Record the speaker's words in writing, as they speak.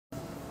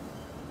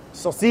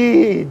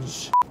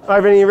Sausage. All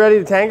right, Vinny, you ready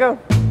to tango?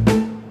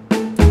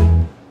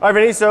 All right,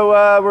 Vinny, so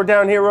we're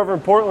down here over in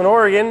Portland,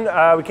 Oregon.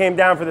 We came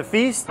down for the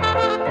feast.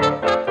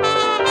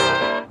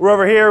 We're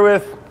over here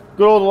with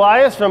good old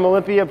Elias from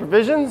Olympia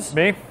Provisions.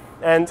 Me?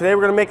 And today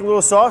we're gonna make a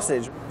little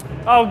sausage.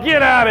 Oh,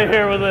 get out of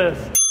here with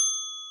this.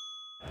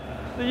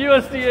 The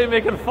USDA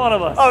making fun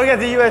of us. Oh, we got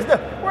the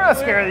USDA. We're not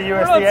scared of the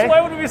USDA.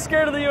 Why would we be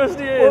scared of the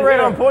USDA? We're right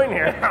on point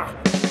here.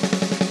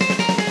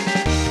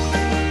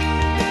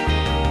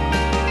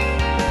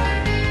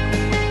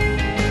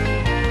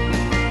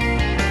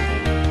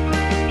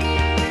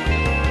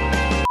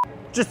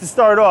 Just to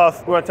start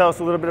off, you want to tell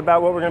us a little bit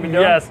about what we're going to be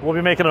doing? Yes, we'll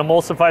be making an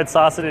emulsified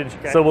sausage.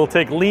 Okay. So we'll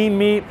take lean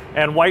meat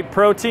and white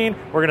protein.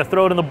 We're going to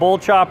throw it in the bowl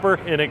chopper,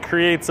 and it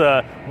creates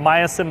a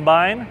myosin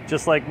bind,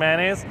 just like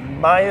mayonnaise.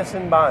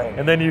 Myosin bind.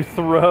 And then you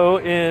throw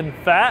in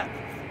fat,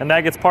 and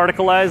that gets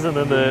particleized, and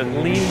then the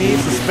lean meat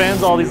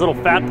suspends all these little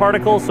fat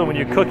particles, so when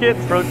you cook it,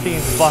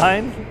 protein's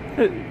bind.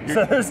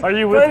 So are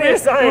you with me?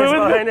 Science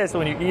behind it. So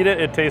when you eat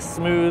it, it tastes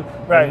smooth,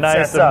 right, and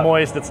nice and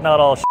moist. It's not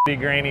all shitty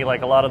grainy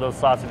like a lot of those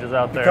sausages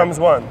out there. Becomes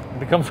one. It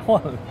becomes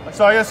one.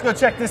 So I guess go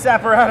check this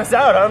apparatus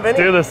out, huh, Vinny?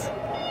 Let's do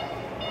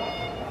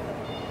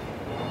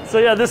this. So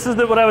yeah, this is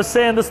what I was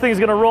saying. This thing's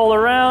gonna roll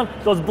around.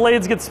 Those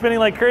blades get spinning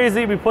like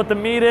crazy. We put the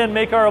meat in,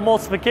 make our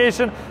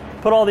emulsification,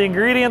 put all the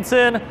ingredients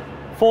in,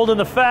 fold in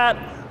the fat.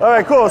 All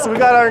right, cool. So we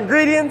got our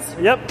ingredients.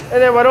 Yep. And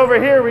then what over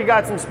here, we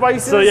got some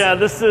spices. So yeah,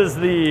 this is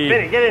the...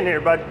 Vinny, get in here,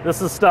 bud.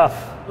 This is stuff.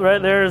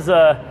 Right there's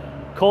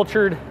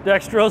cultured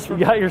dextrose. You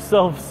got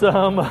yourself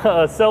some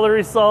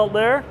celery salt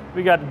there.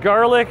 We got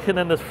garlic, and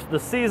then the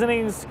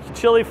seasonings,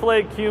 chili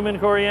flake, cumin,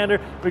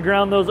 coriander. We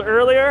ground those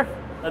earlier.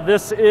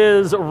 This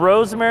is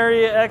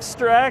rosemary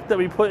extract that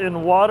we put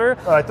in water.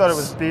 Oh, I thought it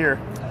was beer.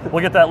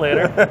 We'll get that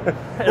later.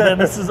 And then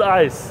this is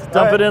ice.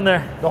 Dump it in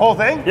there. The whole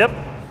thing?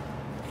 Yep.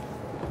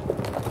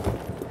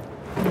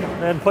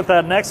 Then put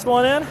that next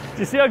one in. Do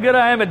you see how good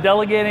I am at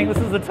delegating? This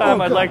is the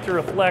time I'd like to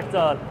reflect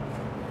on.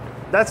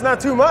 That's not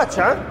too much,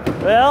 huh?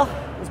 Well,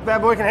 this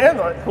bad boy can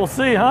handle it. We'll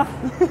see, huh?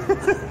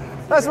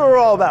 That's what we're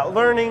all about,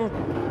 learning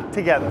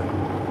together.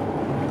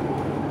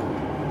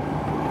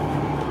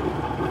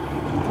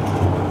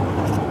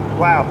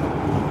 Wow.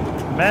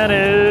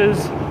 Mayonnaise,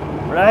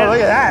 right? Oh,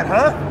 look at that,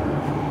 huh?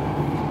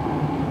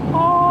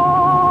 Oh.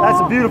 That's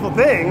a beautiful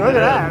thing. Look at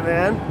that,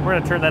 man. We're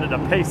gonna turn that into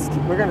paste.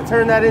 We're gonna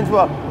turn that into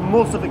a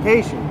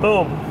emulsification.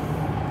 Boom.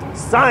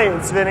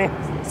 Science, Vinny.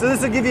 So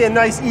this will give you a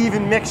nice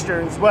even mixture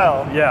as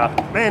well. Yeah.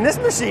 Man, this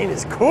machine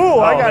is cool,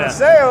 Oh, I gotta man.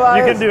 say, Elias.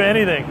 You can do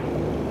anything.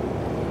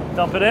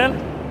 Dump it in.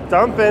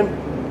 Dump in.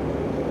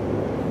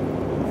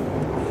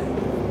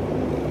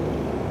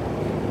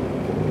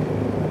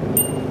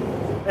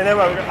 And then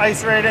what, we're gonna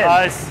ice right in.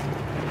 Ice,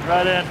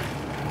 right in.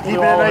 Keep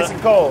it nice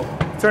and cold.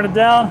 Turn it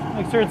down,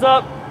 make sure it's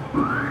up.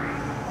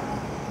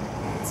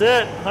 That's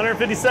it,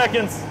 150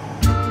 seconds.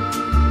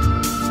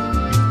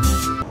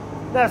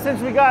 Now,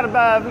 since we got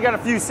a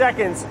few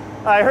seconds,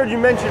 I heard you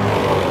mention,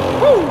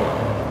 woo!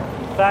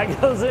 Fat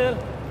goes in.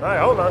 All right,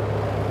 hold on.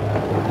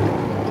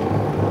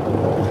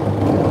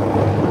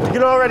 You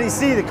can already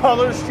see the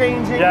colors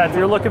changing. Yeah, if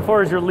you're looking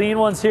for is your lean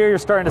ones here, you're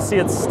starting to see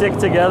it stick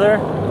together.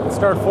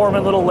 Start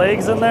forming little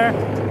legs in there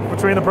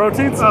between the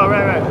proteins. Oh,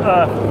 right.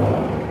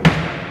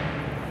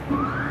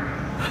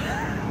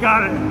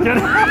 Got it. Get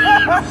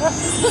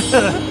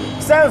it?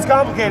 Sounds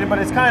complicated, but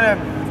it's kind of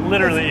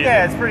literally easy.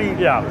 Yeah, it's pretty.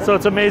 Yeah, so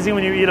it's amazing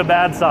when you eat a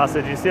bad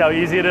sausage. You see how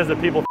easy it is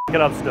that people f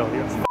it up still.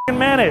 It's f***ing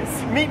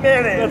mayonnaise. Meat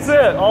mayonnaise. That's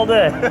it, all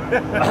day.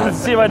 Let's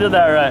see if I did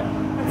that right.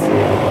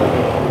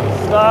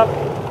 Stop.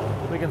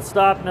 We can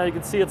stop. Now you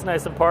can see it's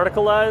nice and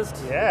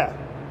particleized. Yeah.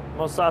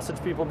 Most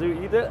sausage people do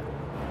eat it.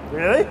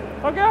 Really?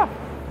 Oh, yeah.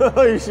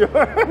 Are you sure?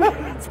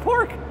 It's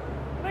pork. It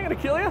ain't gonna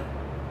kill you.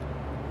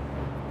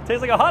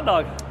 Tastes like a hot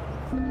dog.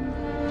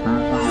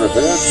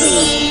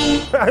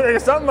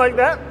 Something like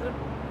that.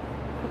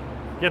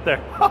 Get there.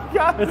 Oh,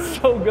 God. It's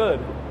so good.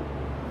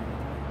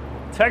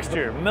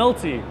 Texture,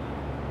 melty.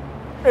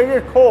 And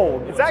you're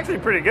cold. It's actually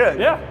pretty good.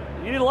 Yeah,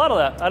 you eat a lot of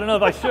that. I don't know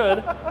if I should.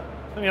 I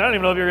mean, I don't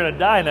even know if you're gonna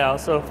die now,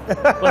 so.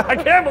 But I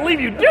can't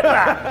believe you did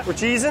that. We're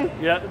cheesing?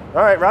 Yeah.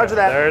 All right, roger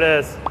that. There it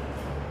is.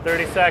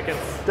 30 seconds.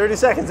 30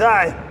 seconds,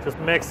 aye. Just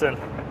mixing.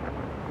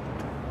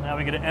 Now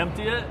we're gonna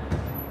empty it.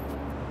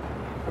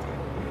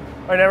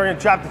 All right, now we're gonna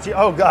chop the cheese.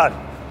 Oh, God.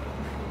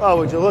 Oh,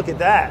 would you look at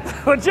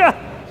that? Would ya?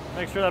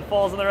 Make sure that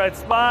falls in the right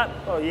spot.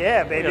 Oh,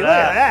 yeah, baby. Look Look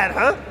at at that,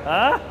 huh?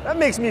 Huh? That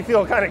makes me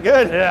feel kind of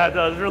good. Yeah, it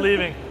does.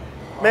 Relieving.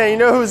 Man, you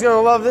know who's gonna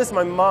love this?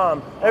 My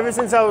mom. Ever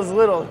since I was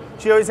little,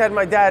 she always had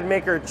my dad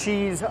make her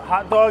cheese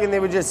hot dog, and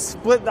they would just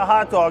split the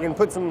hot dog and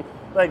put some,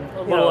 like,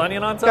 a little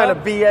onion on top? kind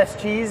of BS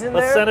cheese in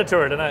there. Let's send it to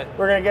her tonight.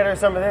 We're gonna get her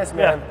some of this,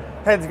 man.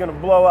 Yeah. Head's gonna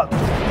blow up.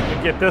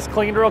 Get this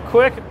cleaned real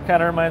quick.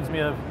 Kind of reminds me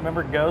of,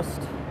 remember Ghost?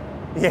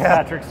 Yeah.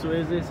 Patrick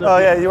Swayze. So oh,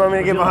 yeah, you want me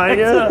to get behind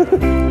you?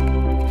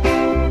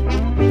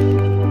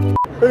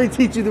 Let me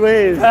teach you the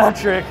ways.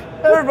 Patrick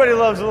Everybody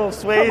loves a little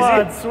Swayze.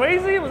 Come on,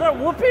 Swayze? Was that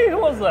Whoopi? Who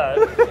was that?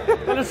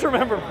 I just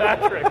remember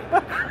Patrick.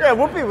 Yeah,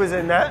 Whoopi was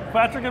in that.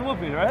 Patrick and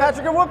Whoopi, right?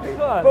 Patrick and Whoopi.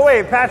 God. But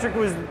wait, Patrick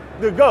was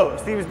the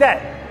ghost. He was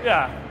dead.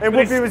 Yeah. And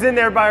Whoopi was in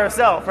there by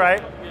herself,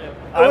 right?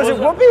 I Was it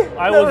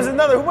Whoopi? There was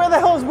another. Where the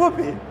hell is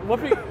Whoopi?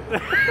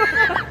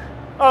 Whoopi?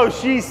 Oh,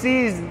 she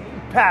sees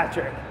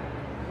Patrick.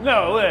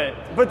 No, wait.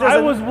 But I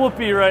was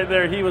Whoopi right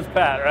there. He was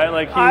Pat, right?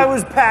 Like I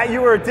was Pat.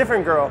 You were a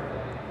different girl.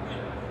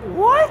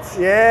 What?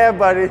 Yeah,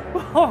 buddy.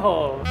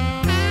 Oh.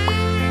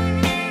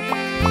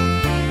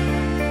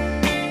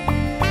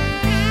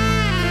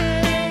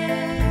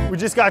 We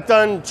just got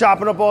done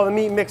chopping up all the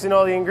meat, mixing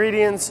all the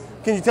ingredients.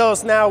 Can you tell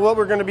us now what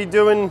we're going to be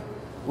doing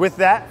with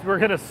that? We're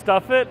gonna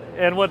stuff it,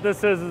 and what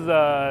this is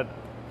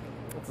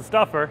it's a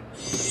stuffer.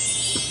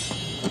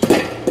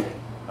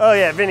 Oh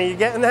yeah, Vinny, you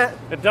getting that?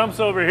 It dumps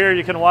over here.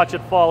 You can watch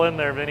it fall in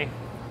there, Vinny.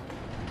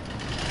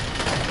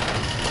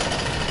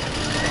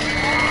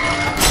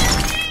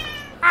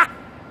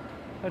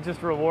 That's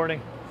just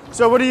rewarding.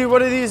 So what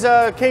are these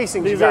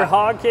casings? These are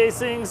hog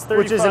casings, 35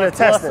 which is an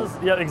intestine.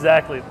 pluses. Yeah,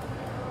 exactly.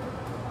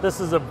 This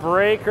is a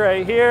brake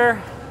right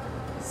here.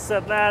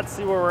 Set that.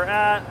 See where we're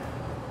at.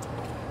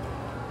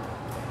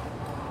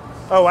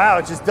 Oh wow,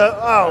 it just does.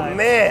 Oh Nice.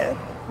 Man,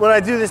 when I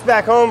do this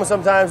back home,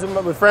 sometimes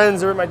with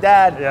friends or with my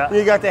dad, Yeah.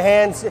 you got the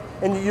hands,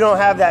 and you don't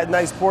have that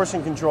nice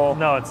portion control.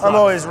 No, it's I'm not.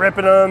 always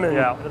ripping them. And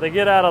Yeah, if they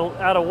get out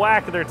of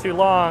whack, they're too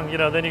long. You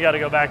know, then you got to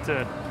go back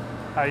to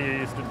how you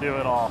used to do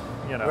it all.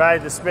 You know, right,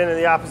 the spinning,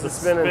 the opposite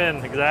spinning.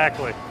 Spin,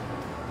 exactly.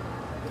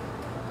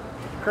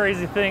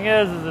 Crazy thing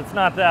is it's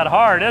not that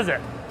hard, is it?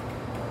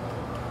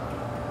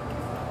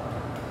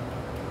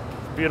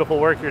 It's beautiful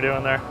work you're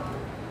doing there.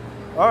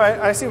 All right,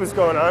 I see what's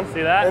going on.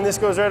 See that? And this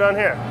goes right on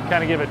here.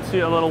 Kind of give it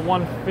a little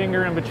one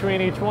finger in between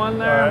each one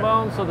there, All right.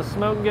 Bone, so the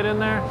smoke can get in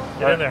there.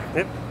 Get in there.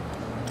 Yep.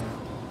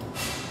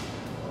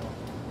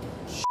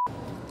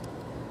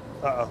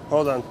 Uh-oh,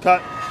 hold on.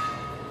 Cut.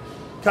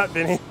 Cut,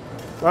 Vinny.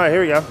 All right,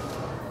 here we go.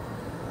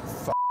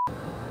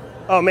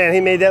 Oh man, he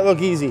made that look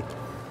easy. All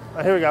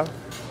right, here we go.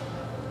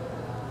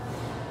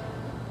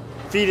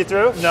 Feed it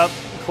through? Nope.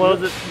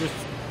 Close it. Just,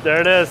 there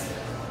it is.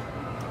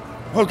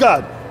 Oh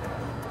God.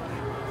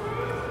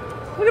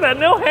 Look at that,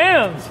 no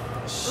hands.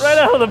 Right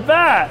out of the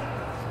bat.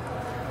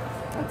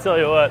 I tell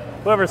you what,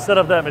 whoever set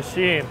up that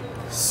machine.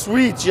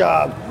 Sweet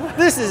job.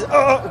 This is,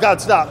 oh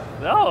God, stop.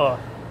 No.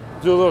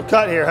 Do a little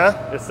cut here,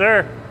 huh? Yes,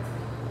 sir.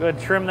 Go ahead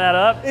and trim that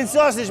up. In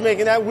sausage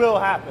making, that will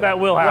happen. That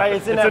will happen. Right?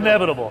 It's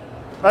inevitable.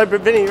 All right,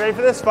 but Vinny, you ready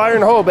for this? Fire in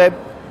the hole, babe.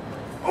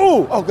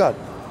 Ooh, oh God.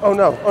 Oh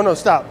no,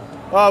 stop.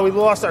 Oh, we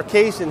lost our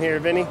case in here,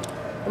 Vinny.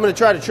 I'm gonna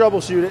try to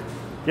troubleshoot it.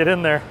 Get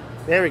in there.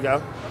 There we go.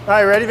 All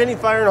right, ready, Vinny?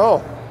 Fire in the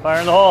hole. Fire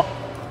in the hole.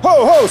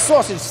 Ho, ho,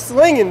 sausage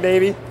slinging,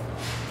 baby.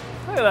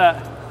 Look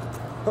at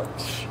that.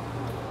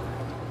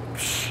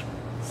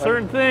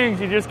 Certain things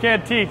you just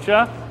can't teach,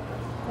 huh?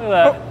 Look at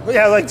that. Oh,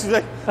 yeah,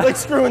 like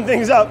screwing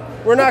things up.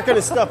 We're not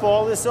gonna stuff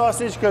all this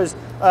sausage because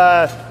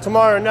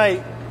tomorrow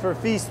night for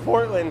Feast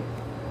Portland,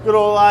 good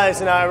old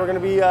Elias and I, we're going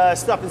to be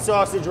stuffing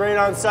sausage right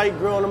on site,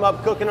 grilling them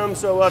up, cooking them.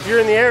 So if you're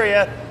in the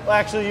area, well,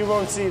 actually, you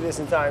won't see this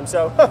in time.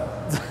 So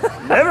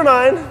never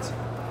mind.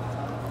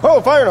 Oh,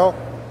 fire in the hole.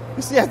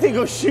 You see that thing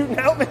go shooting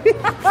out me?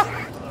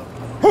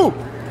 Whoo!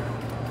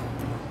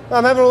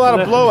 I'm having a lot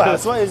of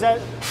blowouts. What is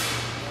that?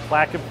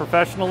 Lack of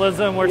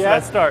professionalism. Where should Yeah. I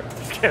start?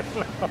 Just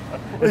kidding.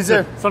 Is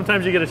there?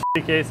 Sometimes you get a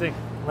shitty casing.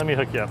 Let me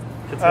hook you up.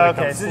 It's Okay, gonna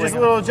come so just swinging.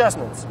 little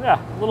adjustments. Yeah,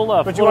 a little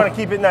love. But you want to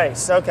keep it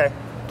nice. Okay.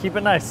 keep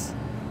it nice.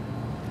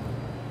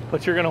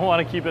 But you're gonna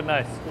want to keep it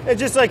nice. It's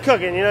just like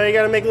cooking, you know, you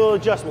got to make little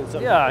adjustments.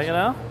 Sometimes. Yeah, you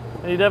know?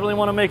 And you definitely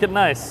want to make it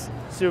nice.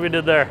 See what we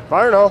did there.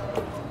 Fire in the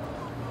hole.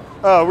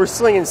 Oh, we're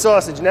slinging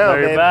sausage now,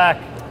 There, babe. you're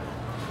back.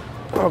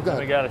 Oh, We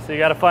God. got it. So you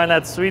got to find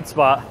that sweet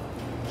spot.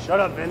 Shut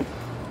up, Vin.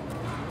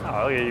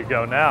 Oh, here you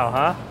go now,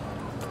 huh?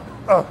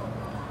 Oh.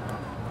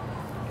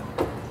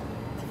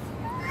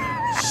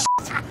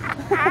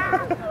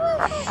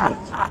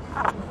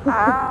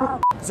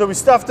 So we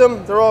stuffed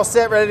them. They're all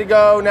set, ready to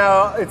go.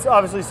 Now, it's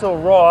obviously still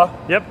raw.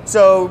 Yep.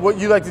 So what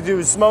you like to do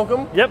is smoke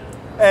them. Yep.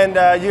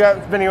 And you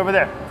got Benny over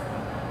there.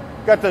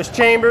 Got those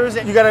chambers.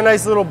 You got a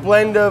nice little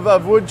blend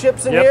of wood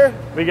chips in here.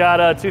 We got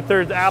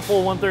 2/3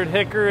 apple, 1/3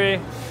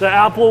 hickory. The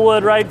apple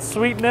wood, right,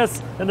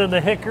 sweetness, and then the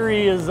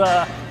hickory is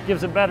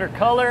gives it better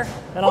color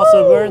and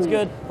also burns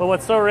good. But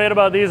what's so great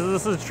about these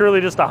is this is truly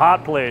just a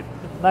hot plate.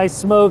 Nice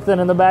smoke. Then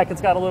in the back,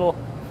 it's got a little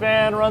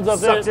fan runs up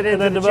Sucks it and into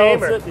then the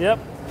develops chamber. it. Yep.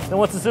 And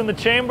once it's in the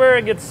chamber,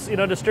 it gets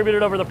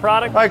distributed over the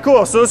product. All right,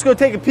 cool. So let's go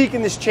take a peek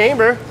in this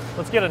chamber.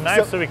 Let's get a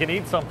knife so we can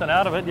eat something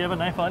out of it. Do you have a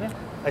knife on you?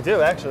 I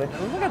do, actually.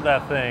 Look at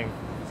that thing.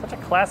 Such a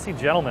classy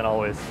gentleman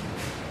always.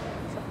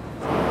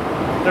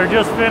 They're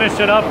just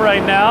finishing up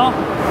right now.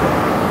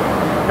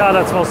 God,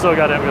 that smells so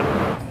goddamn good.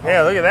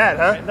 Yeah, look at that,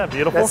 huh? Isn't that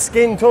beautiful? That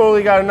skin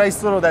totally got a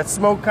nice little, that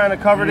smoke kind of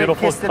covered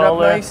Beautiful it, kissed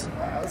color. it up nice.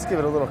 Let's give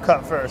it a little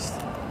cut first.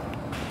 Oh,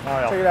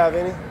 Check yeah. it out,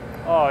 Vinny.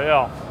 Oh,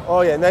 yeah.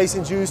 Oh, yeah, nice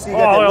and juicy. You Oh,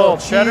 got that a little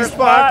little cheddar cheese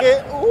spot.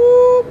 pocket.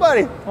 Ooh,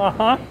 buddy.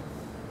 Uh-huh.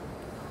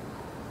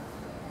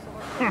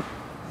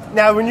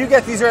 Now, when you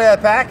get these out of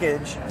that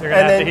package, You're going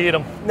to have to heat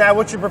them. Now,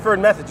 what's your preferred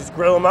method? Just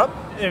grill them up?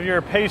 If you're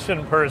a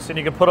patient person,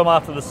 you can put them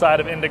off to the side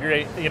of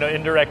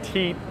indirect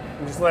heat.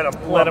 And just let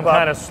them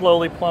kind of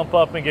slowly plump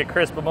up and get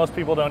crisp, but most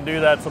people don't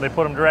do that, so they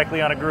put them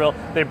directly on a grill.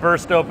 They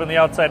burst open, the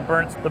outside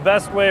burns. The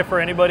best way for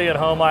anybody at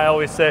home, I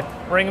always say,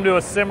 bring them to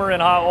a simmer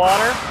in hot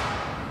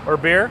water or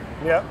beer.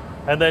 Yep.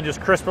 And then just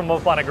crisp them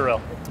up on a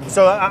grill.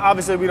 So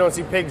obviously we don't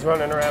see pigs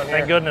running around here.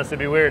 Thank goodness, it'd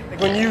be weird.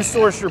 When you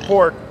source your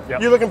pork,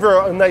 you're looking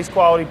for a nice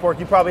quality pork.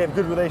 You probably have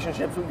good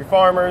relationships with your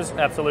farmers.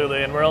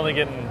 Absolutely, and we're only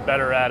getting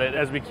better at it.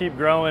 As we keep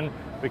growing,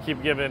 we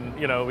keep giving, we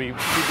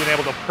keep being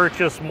able to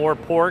purchase more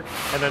pork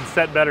and then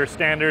set better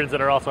standards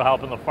that are also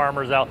helping the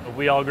farmers out.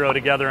 We all grow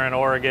together in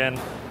Oregon,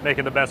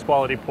 making the best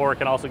quality pork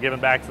and also giving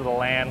back to the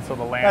land, so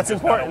the land. That's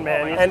important,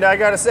 man. And I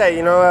gotta say,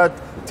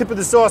 tip of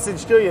the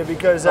sausage to you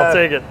because I'll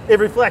take it. It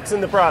reflects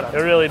in the product. It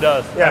really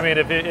does. Yeah. I mean,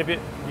 if you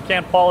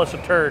can't polish a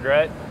turd,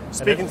 right?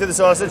 Speaking to the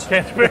sausage,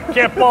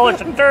 can't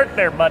polish a turd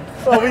there, bud.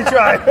 Oh, we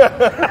try.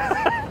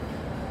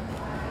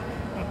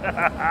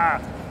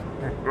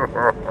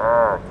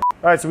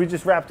 All right, so we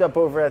just wrapped up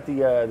over at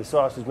the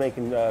sausage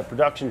making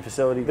production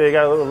facility. They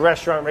got a little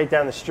restaurant right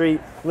down the street,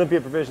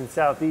 Olympia Provision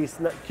Southeast.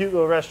 Cute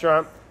little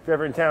restaurant. If you're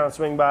ever in town,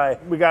 swing by.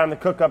 We got them to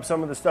cook up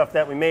some of the stuff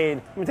that we made.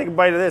 Let me take a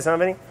bite of this, huh,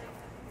 Vinny?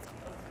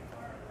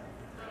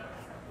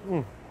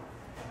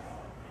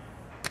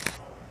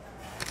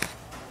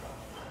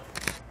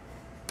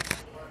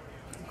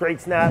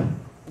 Great snap,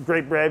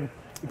 great bread.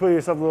 You put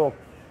yourself a little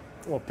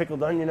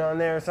pickled onion on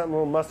there or something, a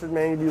little mustard,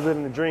 man, you'd be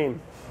living the dream.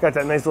 Got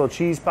that nice little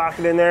cheese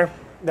pocket in there,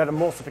 that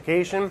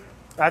emulsification.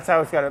 That's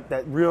how it's got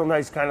that real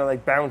nice kind of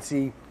like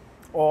bouncy,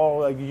 all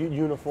like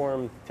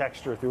uniform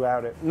texture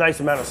throughout it. Nice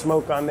amount of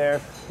smoke on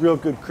there, real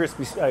good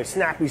crispy,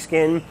 snappy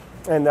skin.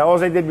 And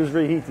all I did was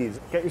reheat these.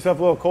 Get yourself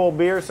a little cold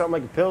beer, something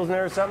like a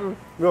Pilsner or something,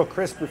 real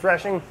crisp,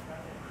 refreshing.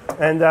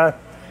 And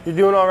you're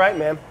doing all right,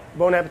 man.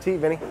 Bon appetit,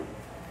 Vinny.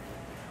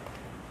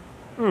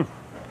 You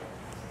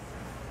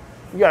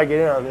gotta get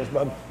in on this,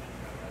 bub.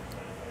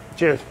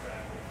 Cheers.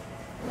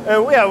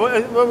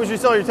 What was your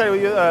cellular title?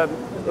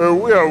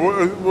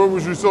 What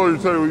was your cellular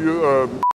title?